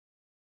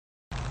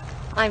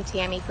I'm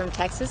Tammy from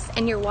Texas,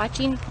 and you're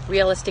watching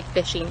Realistic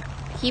Fishing.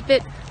 Keep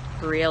it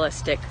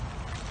realistic.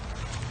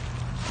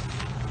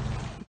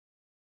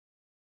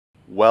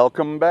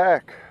 Welcome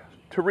back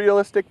to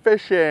Realistic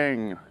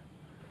Fishing.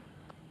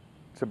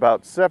 It's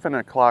about 7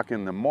 o'clock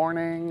in the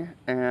morning,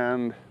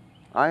 and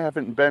I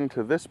haven't been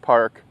to this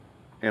park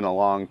in a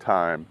long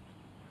time.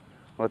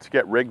 Let's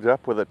get rigged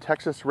up with a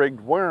Texas rigged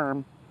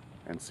worm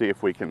and see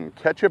if we can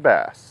catch a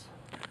bass.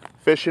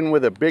 Fishing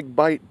with a big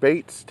bite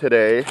baits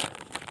today.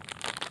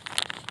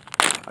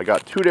 I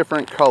got two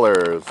different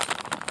colors.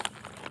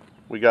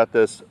 We got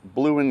this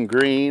blue and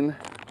green,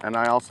 and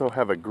I also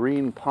have a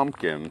green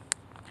pumpkin.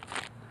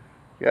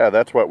 Yeah,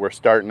 that's what we're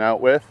starting out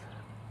with.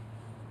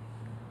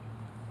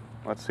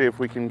 Let's see if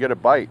we can get a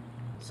bite.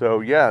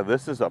 So yeah,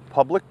 this is a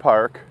public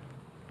park.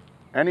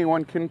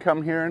 Anyone can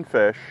come here and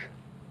fish.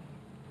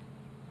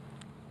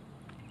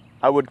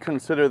 I would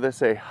consider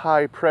this a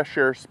high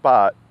pressure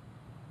spot,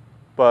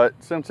 but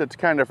since it's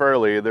kind of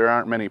early, there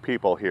aren't many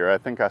people here. I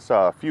think I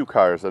saw a few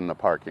cars in the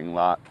parking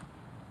lot.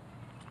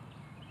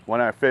 When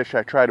I fish,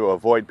 I try to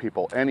avoid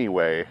people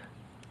anyway.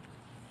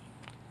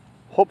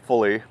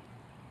 Hopefully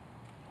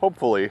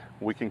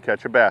we can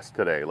catch a bass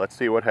today. Let's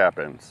see what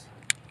happens.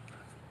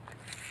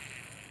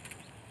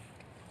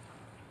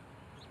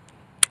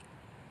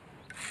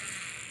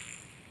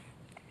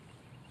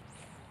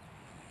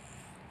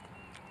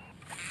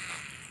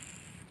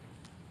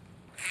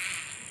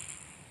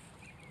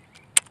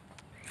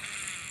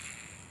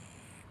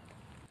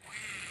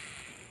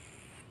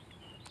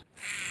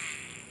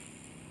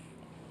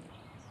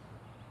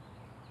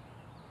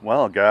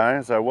 Well,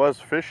 guys, I was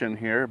fishing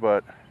here,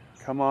 but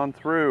come on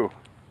through.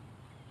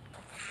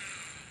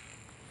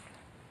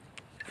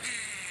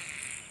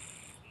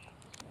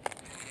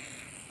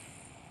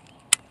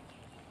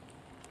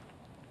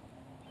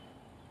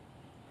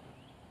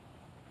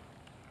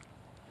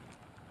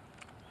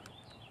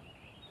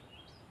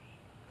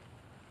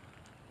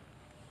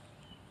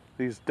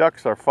 These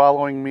ducks are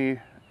following me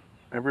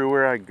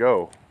everywhere I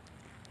go.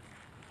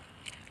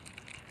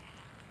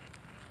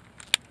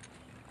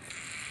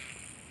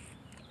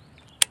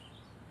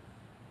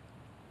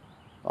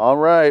 All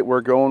right,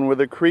 we're going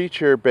with a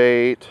creature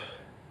bait.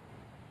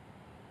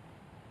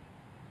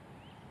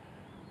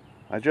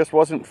 I just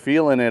wasn't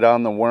feeling it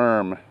on the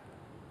worm.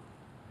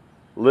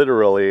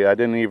 Literally, I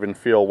didn't even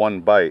feel one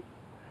bite.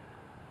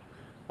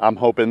 I'm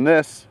hoping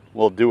this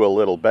will do a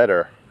little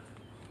better.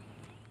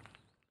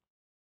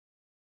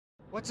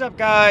 What's up,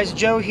 guys?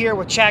 Joe here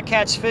with Chat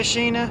Cats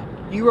Fishing.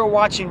 You are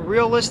watching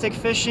Realistic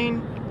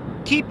Fishing.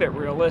 Keep it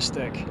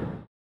realistic.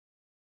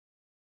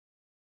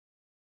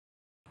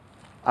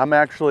 I'm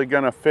actually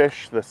gonna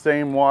fish the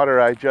same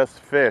water I just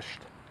fished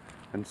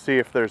and see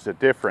if there's a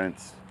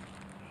difference.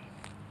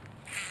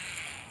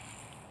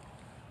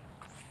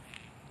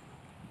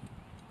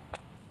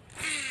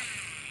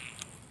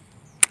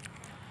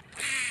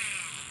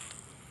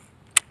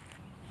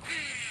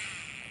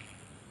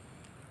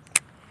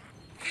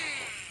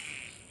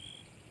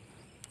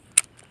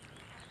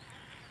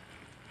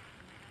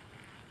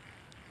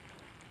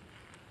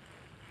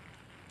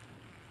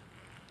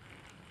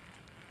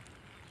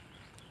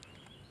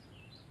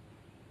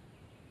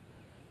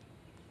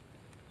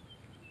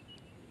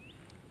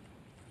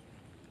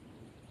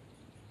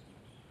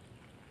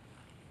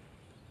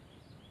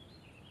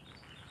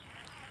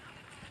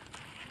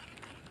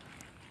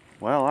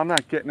 Well, I'm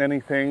not getting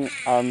anything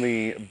on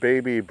the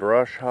baby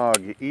brush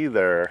hog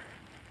either.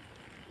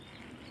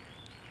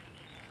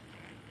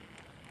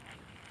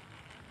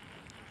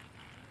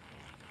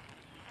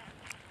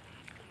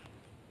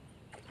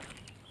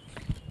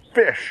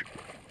 Fish!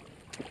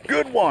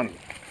 Good one!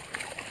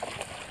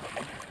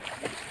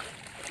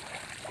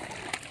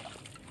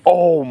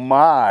 Oh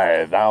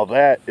my, now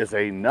that is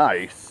a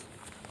nice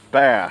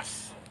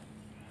bass.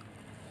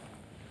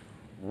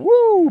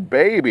 Woo,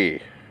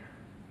 baby!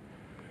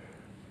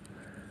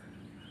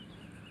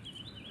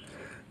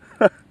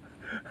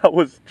 I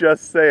was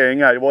just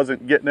saying I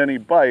wasn't getting any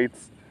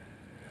bites.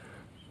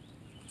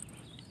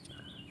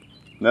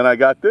 Then I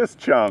got this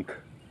chunk.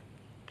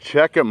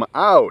 Check him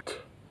out.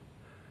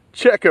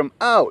 Check him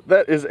out.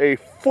 That is a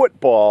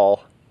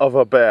football of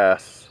a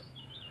bass.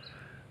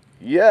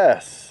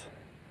 Yes.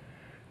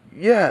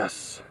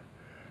 Yes.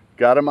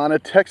 Got him on a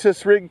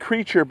Texas rig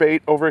creature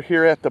bait over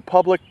here at the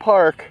public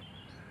park.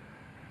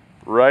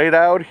 Right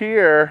out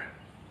here.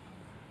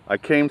 I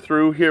came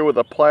through here with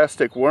a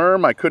plastic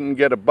worm. I couldn't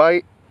get a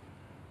bite.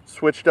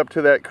 Switched up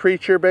to that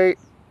creature bait.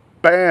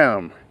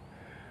 Bam!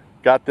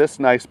 Got this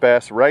nice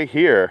bass right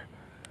here.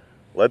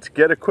 Let's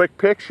get a quick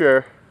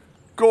picture.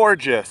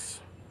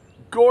 Gorgeous.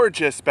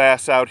 Gorgeous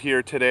bass out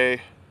here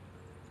today.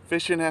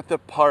 Fishing at the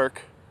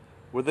park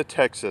with a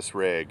Texas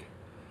rig.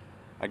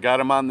 I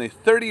got him on the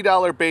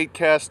 $30 bait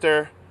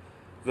caster.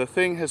 The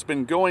thing has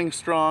been going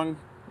strong.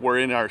 We're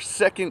in our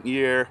second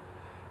year,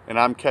 and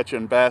I'm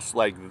catching bass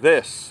like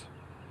this.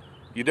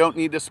 You don't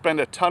need to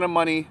spend a ton of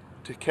money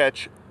to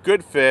catch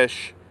good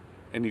fish,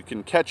 and you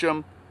can catch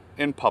them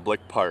in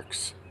public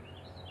parks.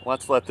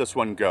 Let's let this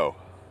one go.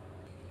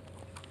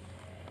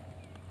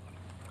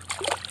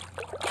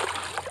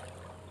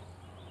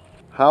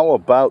 How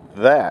about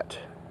that?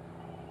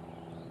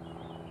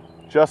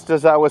 Just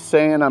as I was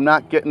saying, I'm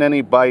not getting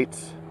any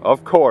bites.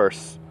 Of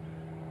course,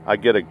 I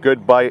get a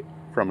good bite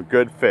from a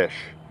good fish.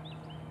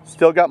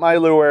 Still got my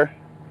lure.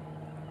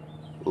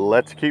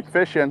 Let's keep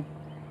fishing.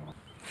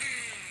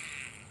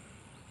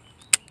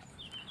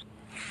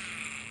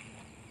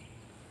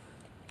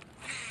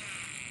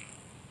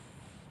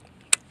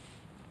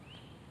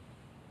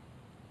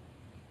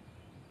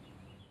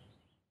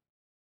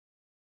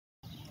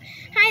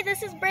 Hi,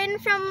 this is Braden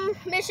from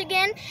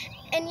Michigan,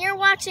 and you're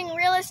watching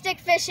Realistic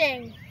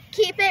Fishing.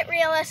 Keep it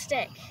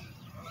realistic.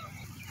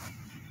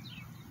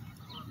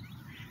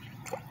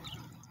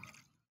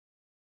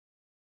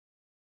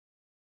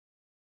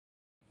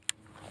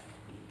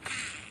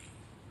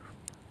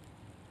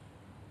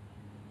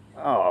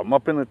 Oh, I'm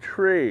up in a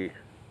tree.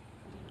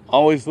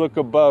 Always look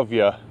above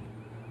you.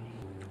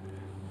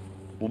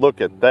 Look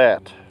at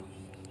that.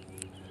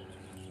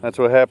 That's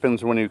what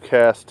happens when you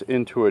cast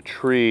into a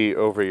tree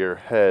over your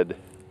head.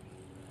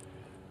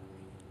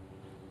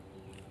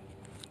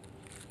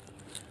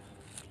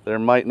 There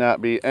might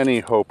not be any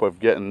hope of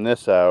getting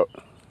this out.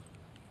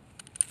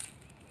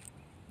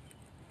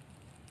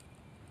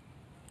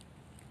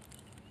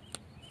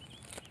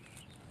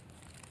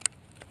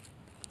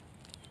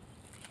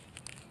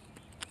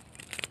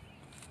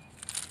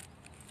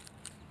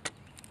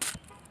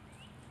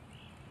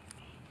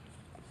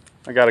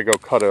 I gotta go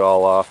cut it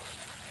all off.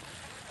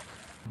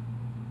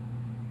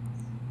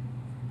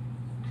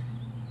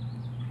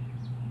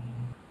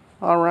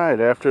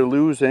 Alright, after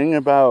losing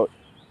about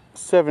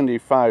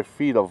 75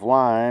 feet of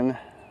line,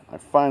 I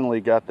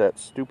finally got that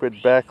stupid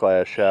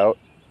backlash out.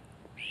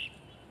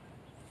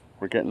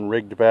 We're getting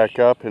rigged back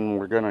up and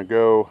we're gonna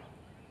go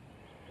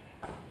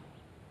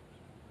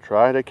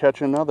try to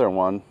catch another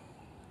one.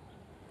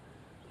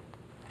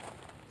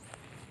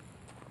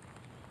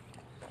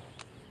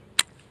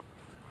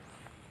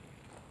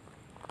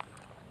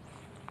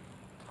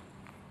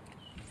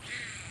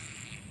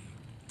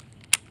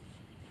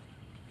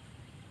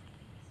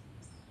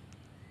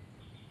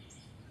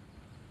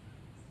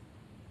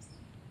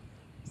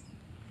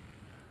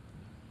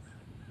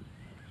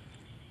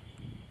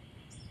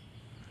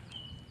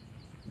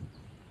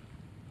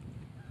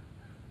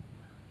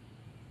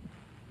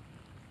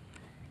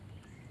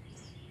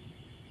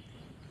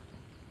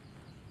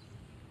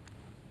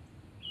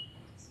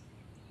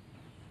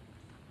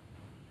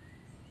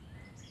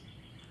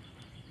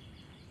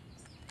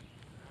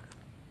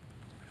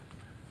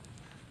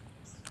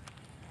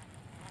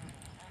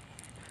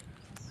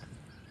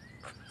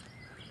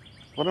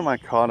 What am I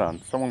caught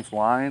on? Someone's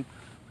line?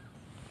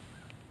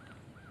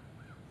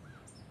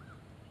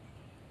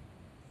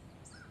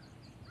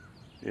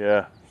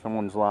 Yeah,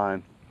 someone's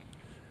line.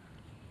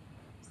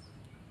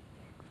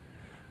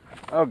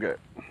 Okay.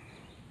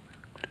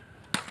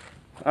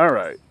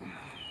 Alright.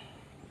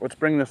 Let's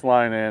bring this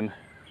line in,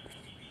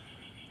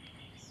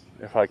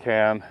 if I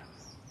can.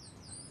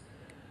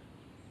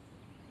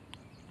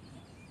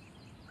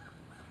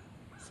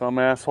 Some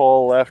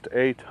asshole left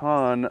a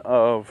ton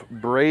of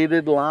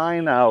braided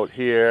line out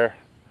here.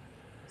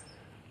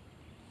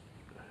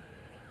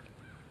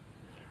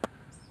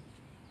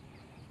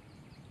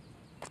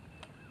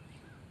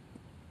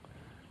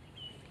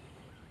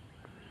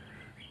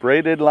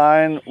 Braided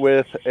line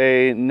with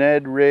a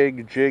Ned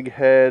rig, jig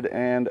head,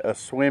 and a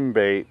swim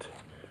bait.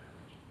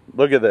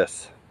 Look at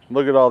this.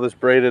 Look at all this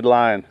braided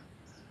line.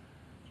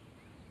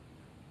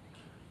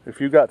 If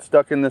you got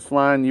stuck in this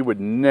line, you would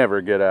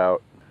never get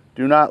out.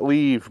 Do not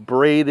leave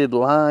braided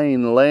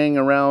line laying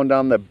around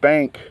on the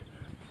bank.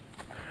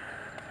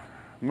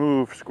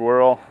 Move,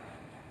 squirrel.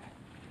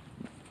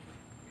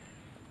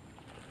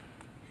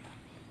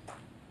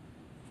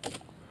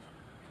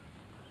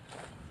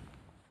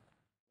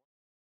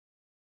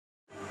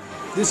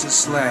 This is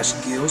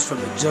Slash Gills from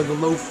the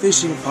Juggalo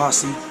Fishing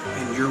Posse,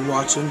 and you're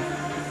watching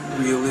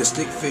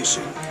Realistic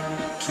Fishing.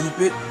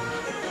 Keep it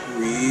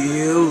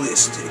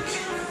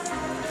realistic.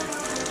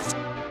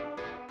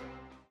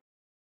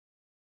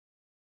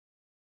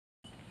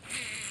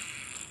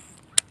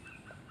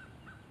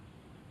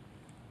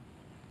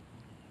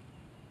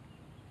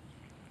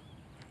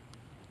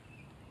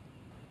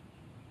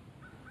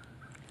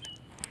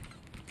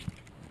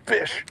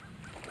 Fish.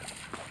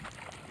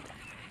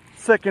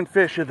 Second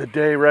fish of the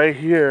day right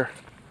here.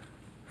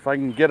 If I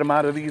can get them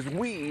out of these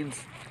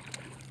weeds.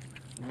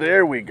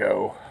 There we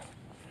go.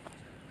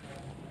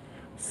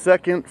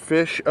 Second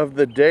fish of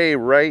the day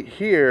right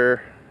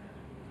here.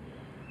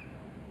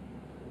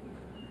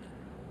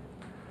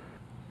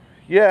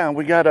 Yeah,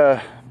 we got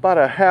about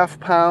a half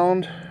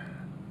pound,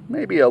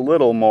 maybe a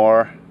little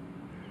more,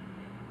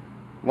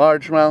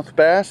 largemouth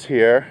bass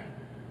here.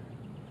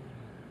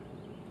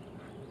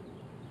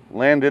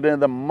 Landed in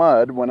the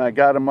mud when I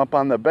got him up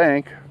on the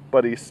bank,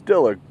 but he's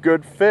still a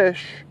good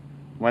fish.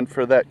 Went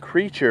for that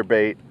creature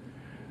bait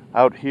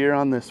out here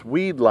on this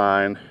weed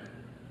line.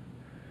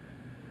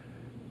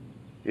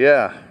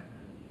 Yeah,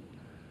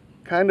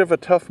 kind of a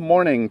tough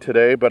morning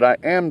today, but I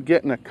am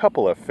getting a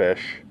couple of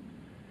fish.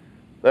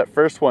 That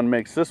first one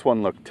makes this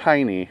one look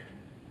tiny.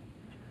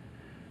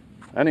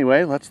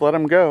 Anyway, let's let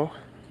them go.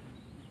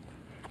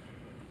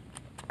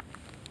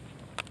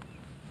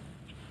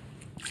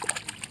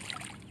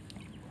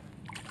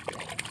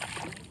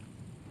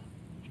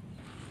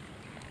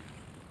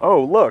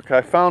 Oh, look,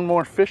 I found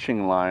more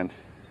fishing line.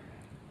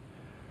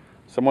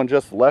 Someone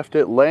just left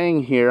it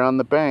laying here on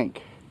the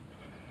bank.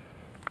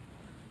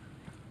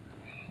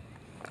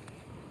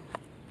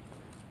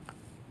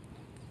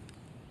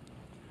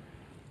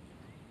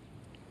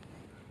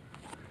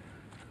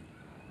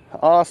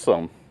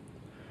 Awesome.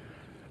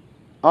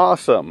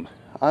 Awesome.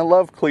 I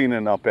love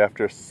cleaning up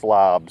after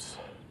slobs.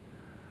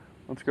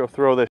 Let's go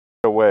throw this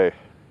away.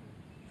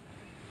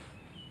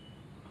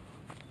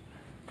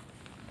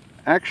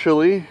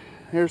 Actually,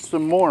 here's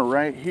some more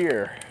right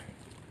here.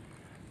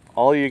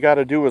 All you got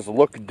to do is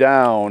look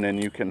down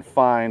and you can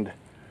find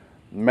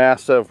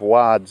massive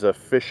wads of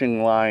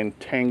fishing line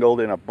tangled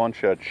in a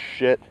bunch of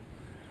shit.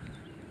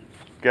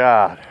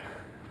 God.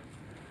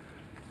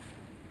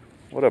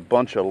 What a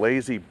bunch of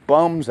lazy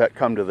bums that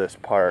come to this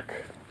park.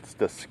 It's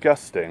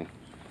disgusting.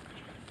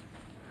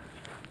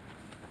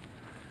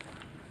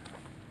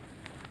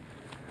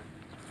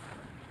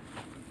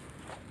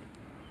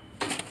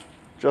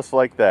 Just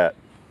like that.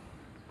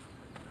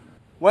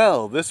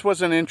 Well, this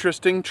was an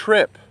interesting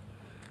trip.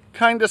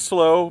 Kinda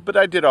slow, but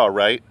I did all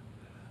right.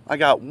 I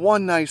got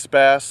one nice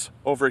bass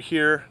over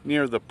here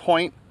near the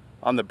point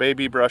on the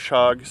baby brush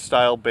hog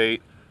style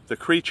bait, the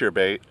creature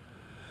bait,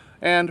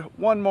 and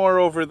one more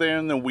over there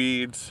in the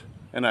weeds,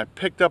 and I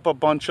picked up a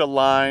bunch of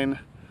line.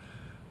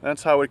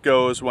 That's how it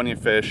goes when you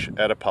fish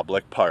at a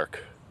public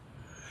park.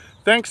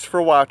 Thanks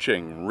for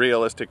watching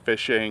Realistic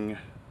Fishing.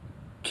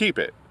 Keep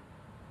it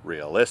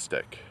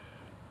realistic.